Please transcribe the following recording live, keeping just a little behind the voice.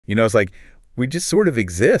It's like we just sort of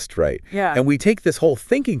exist, right? Yeah. And we take this whole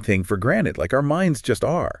thinking thing for granted, like our minds just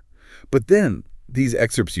are. But then these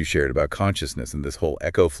excerpts you shared about consciousness and this whole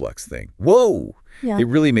EchoFlux thing, whoa, Yeah. it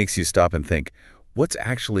really makes you stop and think, what's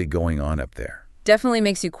actually going on up there? Definitely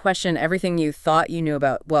makes you question everything you thought you knew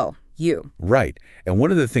about, well, you. Right. And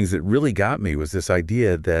one of the things that really got me was this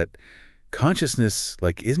idea that consciousness,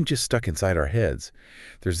 like, isn't just stuck inside our heads.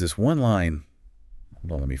 There's this one line,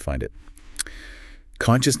 hold on, let me find it.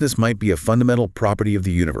 Consciousness might be a fundamental property of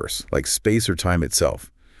the universe, like space or time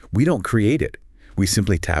itself. We don't create it. We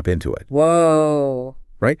simply tap into it. Whoa.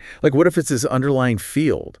 Right? Like, what if it's this underlying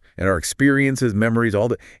field and our experiences, memories,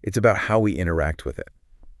 it's about how we interact with it.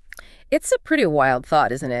 It's a pretty wild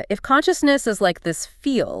thought, isn't it? If consciousness is like this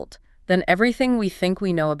field, then everything we think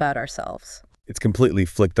we know about ourselves. It's completely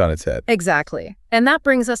flipped on its head. Exactly. And that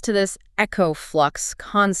brings us to this EchoFlux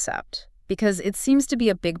concept, because it seems to be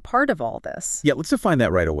a big part of all this. Yeah, let's define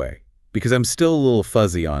that right away, because I'm still a little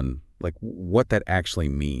fuzzy on like what that actually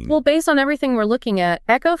means. Well, based on everything we're looking at,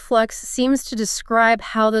 EchoFlux seems to describe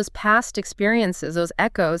how those past experiences, those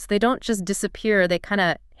echoes, they don't just disappear, they kind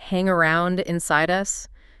of hang around inside us,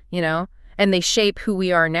 and they shape who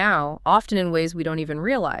we are now, often in ways we don't even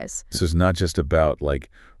realize. So it's not just about like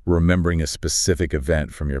remembering a specific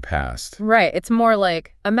event from your past. Right. It's more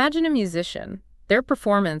like, imagine a musician. Their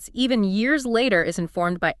performance, even years later, is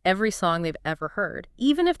informed by every song they've ever heard,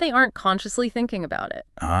 even if they aren't consciously thinking about it.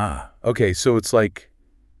 Ah, okay. So it's like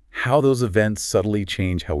how those events subtly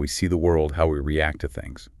change how we see the world, how we react to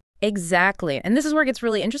things. Exactly. And this is where it gets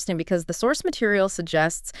really interesting, because the source material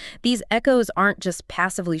suggests these echoes aren't just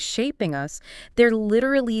passively shaping us. They're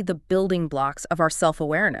literally the building blocks of our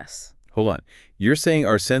self-awareness. Hold on. You're saying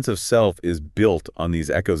our sense of self is built on these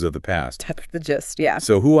echoes of the past. That's the gist, yeah.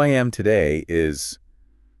 So who I am today is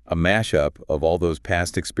a mashup of all those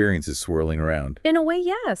past experiences swirling around. In a way,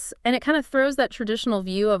 yes. And it kind of throws that traditional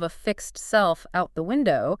view of a fixed self out the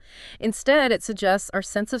window. Instead, it suggests our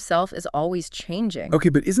sense of self is always changing. Okay,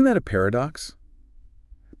 but isn't that a paradox?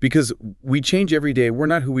 Because we change every day. We're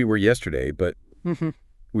not who we were yesterday, but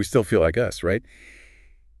we still feel like us, right?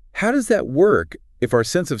 How does that work if our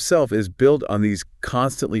sense of self is built on these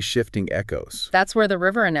constantly shifting echoes? That's where the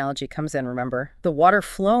river analogy comes in, remember? The water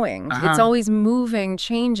flowing. It's always moving,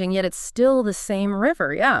 changing, yet it's still the same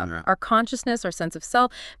river, yeah. Our consciousness, our sense of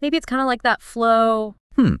self, maybe it's kind of like that flow.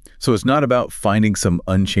 So it's not about finding some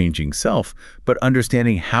unchanging self, but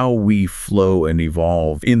understanding how we flow and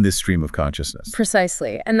evolve in this stream of consciousness.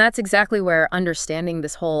 Precisely. And that's exactly where understanding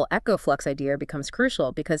this whole EchoFlux idea becomes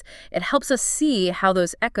crucial, because it helps us see how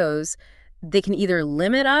those echoes, they can either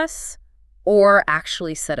limit us or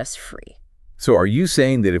actually set us free. So are you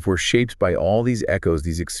saying that if we're shaped by all these echoes,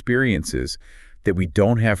 these experiences, that we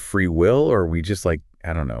don't have free will, or are we just like,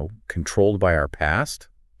 I don't know, controlled by our past?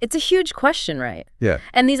 It's a huge question, right? Yeah.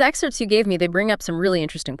 And these excerpts you gave me, they bring up some really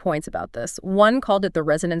interesting points about this. One called it the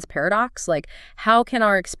resonance paradox, like how can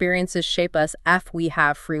our experiences shape us if we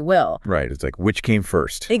have free will? Right. It's like, which came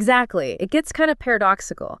first? Exactly. It gets kind of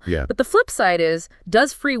paradoxical. Yeah. But the flip side is,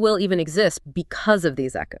 does free will even exist because of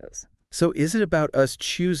these echoes? So is it about us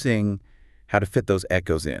choosing how to fit those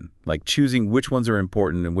echoes in? Like choosing which ones are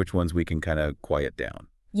important and which ones we can kind of quiet down?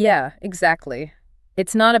 Yeah, exactly.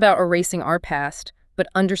 It's not about erasing our past, but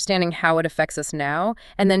understanding how it affects us now,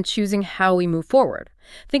 and then choosing how we move forward.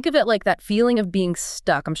 Think of it like that feeling of being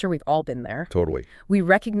stuck. I'm sure we've all been there. Totally. We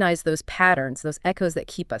recognize those patterns, those echoes that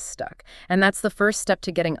keep us stuck. And that's the first step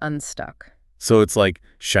to getting unstuck. So it's like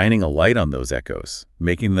shining a light on those echoes,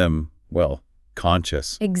 making them, well,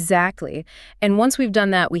 conscious. Exactly. And once we've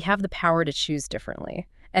done that, we have the power to choose differently.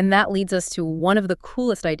 And that leads us to one of the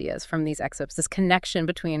coolest ideas from these excerpts, this connection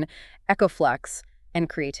between EchoFlux and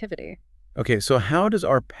creativity. Okay, so how does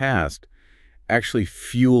our past actually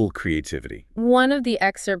fuel creativity? One of the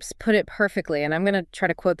excerpts put it perfectly, and I'm going to try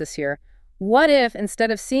to quote this here. What if, instead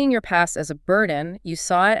of seeing your past as a burden, you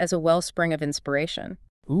saw it as a wellspring of inspiration?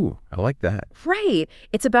 Ooh, I like that. Right.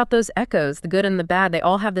 It's about those echoes, the good and the bad. They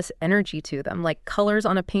all have this energy to them, like colors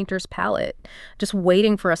on a painter's palette, just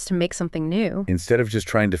waiting for us to make something new. Instead of just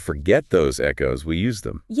trying to forget those echoes, we use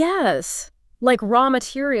them. Yes. Like raw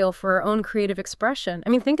material for our own creative expression.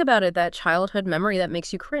 I mean, think about it, that childhood memory that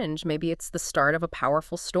makes you cringe. Maybe it's the start of a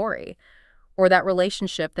powerful story, or that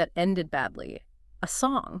relationship that ended badly, a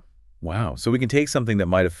song. Wow. So we can take something that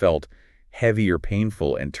might have felt heavy or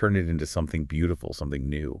painful and turn it into something beautiful, something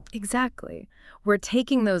new. Exactly. We're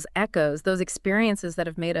taking those echoes, those experiences that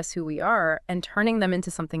have made us who we are, and turning them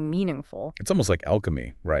into something meaningful. It's almost like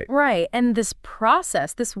alchemy, right? Right. And this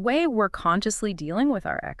process, this way we're consciously dealing with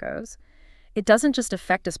our echoes, it doesn't just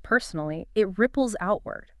affect us personally, it ripples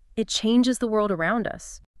outward. It changes the world around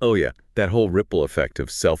us. Oh yeah, that whole ripple effect of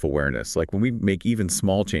self-awareness, like when we make even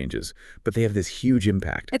small changes, but they have this huge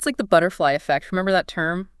impact. It's like the butterfly effect. Remember that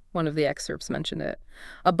term? One of the excerpts mentioned it.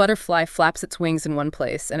 A butterfly flaps its wings in one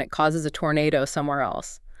place and it causes a tornado somewhere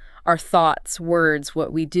else. Our thoughts, words,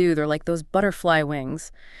 what we do, they're like those butterfly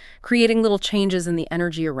wings, creating little changes in the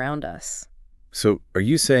energy around us. So are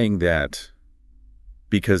you saying that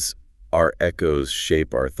because our echoes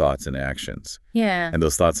shape our thoughts and actions, Yeah. and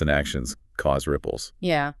those thoughts and actions cause ripples,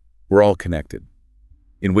 Yeah. we're all connected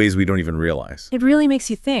in ways we don't even realize? It really makes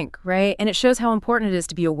you think, right? And it shows how important it is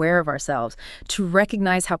to be aware of ourselves, to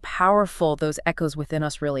recognize how powerful those echoes within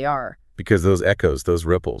us really are. Because those echoes, those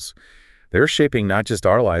ripples, they're shaping not just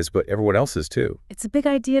our lives, but everyone else's too. It's a big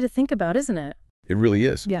idea to think about, isn't it? It really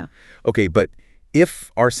is. Yeah. Okay, but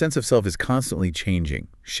if our sense of self is constantly changing,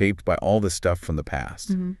 shaped by all the stuff from the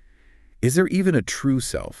past, is there even a true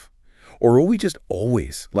self? Or are we just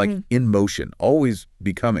always, like, in motion, always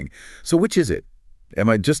becoming? So which is it? Am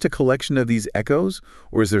I just a collection of these echoes?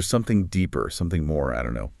 Or is there something deeper, something more, I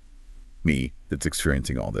don't know, me, that's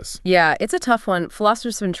experiencing all this? Yeah, it's a tough one.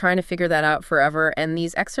 Philosophers have been trying to figure that out forever, and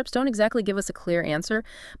these excerpts don't exactly give us a clear answer,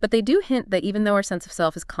 but they do hint that even though our sense of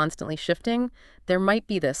self is constantly shifting, there might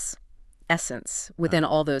be this essence within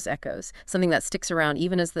all those echoes, something that sticks around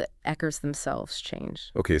even as the echoes themselves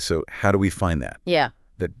change. Okay, so how do we find that? Yeah.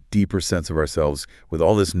 That deeper sense of ourselves with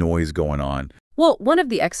all this noise going on? Well, one of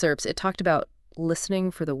the excerpts, it talked about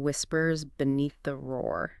listening for the whispers beneath the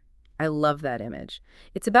roar. I love that image.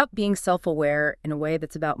 It's about being self-aware in a way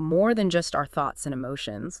that's about more than just our thoughts and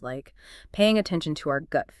emotions, like paying attention to our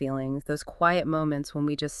gut feelings, those quiet moments when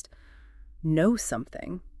we just know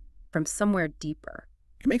something from somewhere deeper.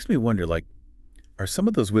 It makes me wonder, like, are some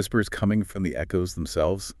of those whispers coming from the echoes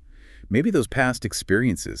themselves? Maybe those past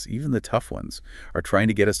experiences, even the tough ones, are trying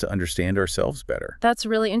to get us to understand ourselves better. That's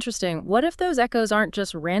really interesting. What if those echoes aren't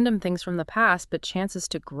just random things from the past, but chances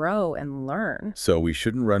to grow and learn? So we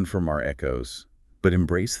shouldn't run from our echoes, but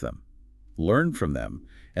embrace them, learn from them,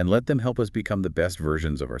 and let them help us become the best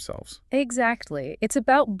versions of ourselves. Exactly. It's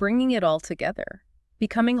about bringing it all together,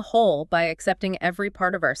 becoming whole by accepting every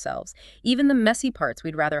part of ourselves, even the messy parts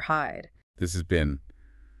we'd rather hide. This has been,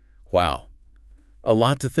 wow, a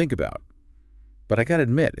lot to think about. But I gotta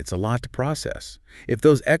admit, it's a lot to process. If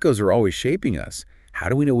those echoes are always shaping us, how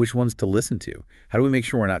do we know which ones to listen to? How do we make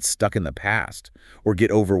sure we're not stuck in the past or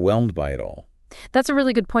get overwhelmed by it all? That's a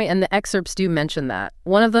really good point, and the excerpts do mention that.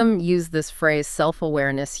 One of them used this phrase,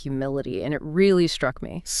 self-awareness, humility, and it really struck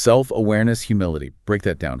me. Self-awareness, humility. Break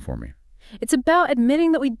that down for me. It's about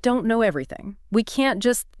admitting that we don't know everything. We can't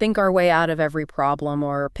just think our way out of every problem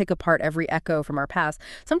or pick apart every echo from our past.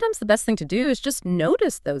 Sometimes the best thing to do is just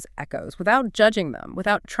notice those echoes without judging them,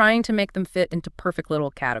 without trying to make them fit into perfect little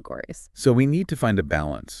categories. So we need to find a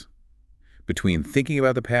balance between thinking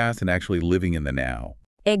about the past and actually living in the now.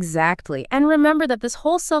 Exactly. And remember that this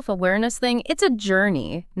whole self-awareness thing, it's a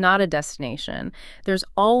journey, not a destination. There's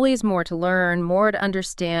always more to learn, more to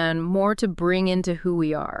understand, more to bring into who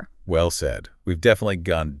we are. Well said. We've definitely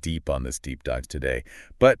gone deep on this deep dive today.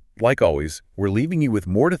 But like always, we're leaving you with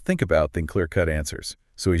more to think about than clear-cut answers.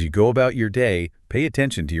 So as you go about your day, pay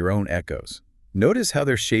attention to your own echoes. Notice how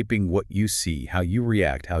they're shaping what you see, how you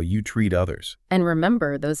react, how you treat others. And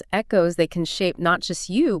remember, those echoes, they can shape not just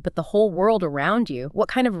you, but the whole world around you. What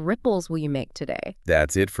kind of ripples will you make today?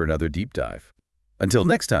 That's it for another deep dive. Until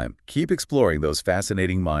next time, keep exploring those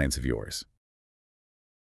fascinating minds of yours.